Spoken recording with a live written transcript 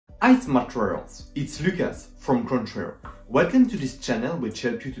Hi smart traders, it's Lucas from Quantreo. Welcome to this channel which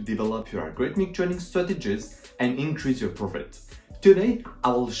helps you to develop your algorithmic trading strategies and increase your profit. Today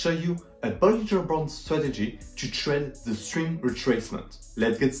I will show you a Bollinger Bands strategy to trade the swing retracement.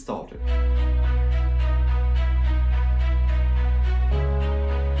 Let's get started.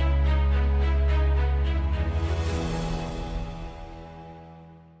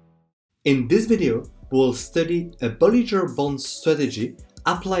 In this video, we'll study a Bollinger Bands strategy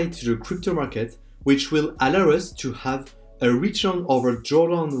applied to the crypto market, which will allow us to have a return over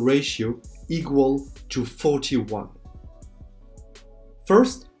drawdown ratio equal to 41.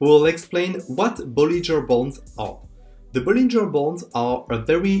 First, we'll explain what Bollinger Bands are. The Bollinger Bands are a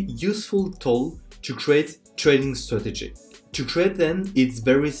very useful tool to create trading strategy. To create them, it's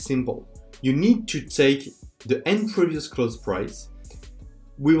very simple. You need to take the end previous close price.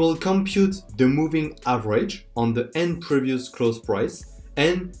 We will compute the moving average on the end previous close price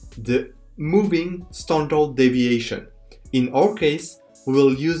and the moving standard deviation. In our case, we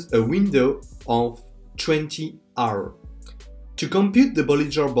will use a window of 20 hours. To compute the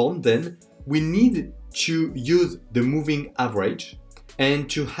Bollinger Band, then, we need to use the moving average, and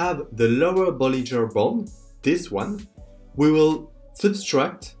to have the lower Bollinger Band, this one, we will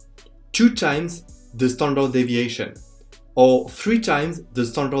subtract 2 times the standard deviation, or 3 times the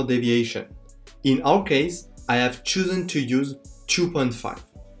standard deviation. In our case, I have chosen to use 2.5.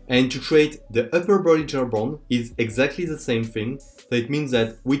 And to create the upper Bollinger Band is exactly the same thing. So it means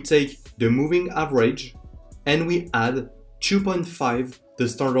that we take the moving average and we add 2.5 the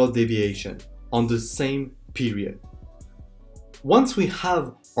standard deviation on the same period. Once we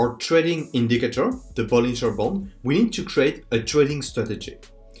have our trading indicator, the Bollinger Band, we need to create a trading strategy.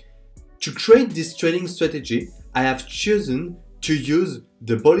 To create this trading strategy, I have chosen to use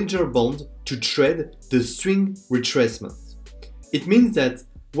the Bollinger Band to trade the swing retracement. It means that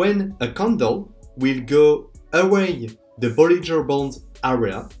when a candle will go away the Bollinger Band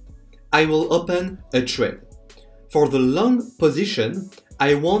area, I will open a trade. For the long position,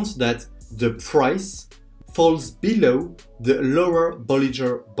 I want that the price falls below the lower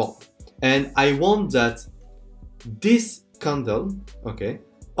Bollinger Band. And I want that this candle,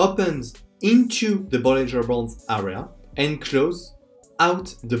 opens into the Bollinger Bands area and close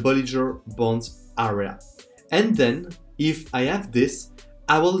out the Bollinger Bands area. And then, if I have this,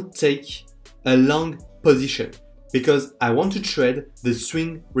 I will take a long position because I want to trade the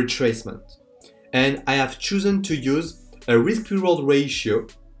swing retracement. And I have chosen to use a risk-reward ratio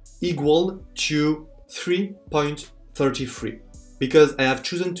equal to 3.33 because I have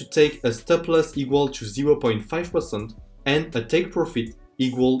chosen to take a stop loss equal to 0.5% and a take profit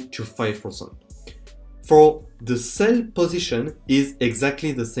equal to 5%. For the sell position is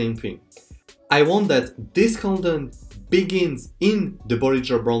exactly the same thing. I want that this candle begins in the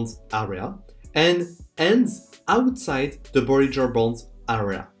Bollinger Bands area and ends outside the Bollinger Bands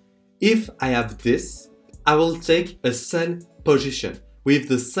area. If I have this, I will take a sell position with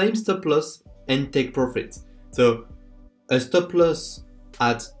the same stop loss and take profit. So a stop loss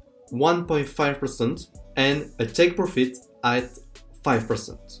at 1.5% and a take profit at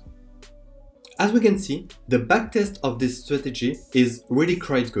 5%. As we can see, the backtest of this strategy is really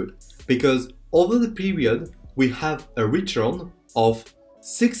quite good because over the period we have a return of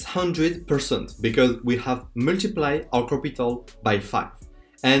 600% because we have multiplied our capital by 5.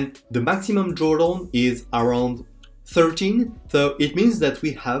 And the maximum drawdown is around 13, so it means that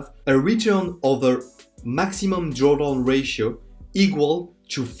we have a return over maximum drawdown ratio equal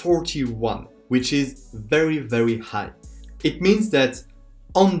to 41, which is very, very high. It means that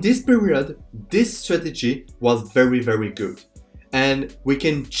on this period, this strategy was very, very good. And we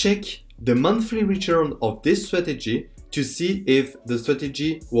can check the monthly return of this strategy to see if the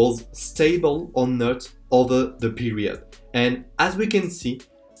strategy was stable or not over the period. And as we can see,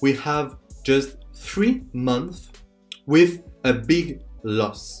 we have just 3 months with a big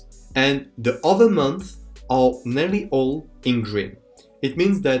loss. And the other months are nearly all in green. It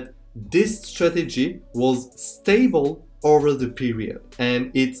means that this strategy was stable over the period. And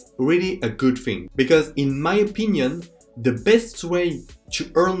it's really a good thing because in my opinion, the best way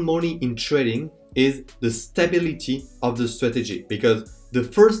to earn money in trading is the stability of the strategy because the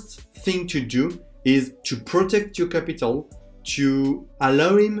first thing to do is to protect your capital, to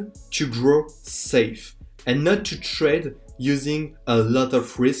allow him to grow safe and not to trade using a lot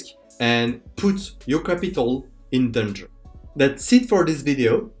of risk and put your capital in danger. That's it for this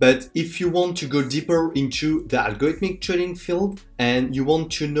video, but if you want to go deeper into the algorithmic trading field and you want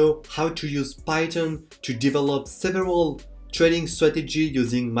to know how to use Python to develop several trading strategies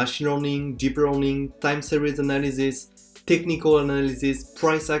using machine learning, deep learning, time series analysis, technical analysis,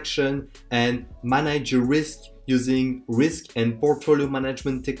 price action, and manage your risk using risk and portfolio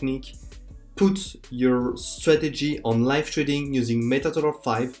management technique. Put your strategy on live trading using MetaTrader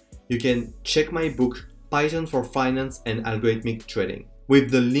 5. You can check my book, Python for Finance and Algorithmic Trading,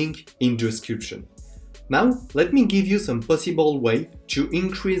 with the link in the description. Now, let me give you some possible ways to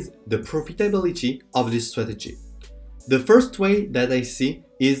increase the profitability of this strategy. The first way that I see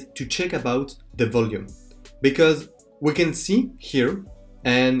is to check about the volume, because we can see here,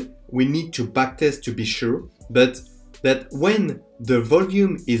 and we need to backtest to be sure, but that when the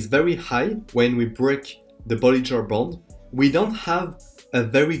volume is very high, when we break the Bollinger Band, we don't have a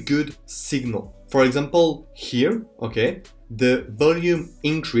very good signal. For example, here, okay, the volume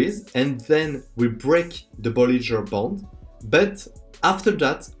increase and then we break the Bollinger Band, but after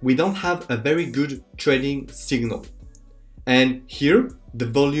that, we don't have a very good trading signal. And here, the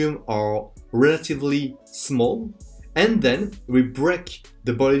volume are relatively small, and then we break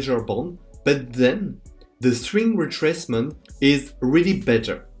the Bollinger Band, but then the swing retracement is really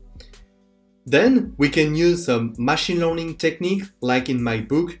better. Then we can use some machine learning technique, like in my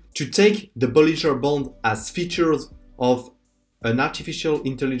book, to take the Bollinger Band as features of an artificial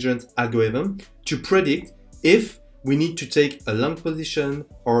intelligence algorithm to predict if we need to take a long position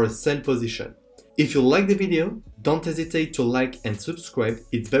or a sell position. If you like the video, don't hesitate to like and subscribe,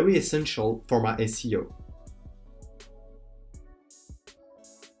 it's very essential for my SEO.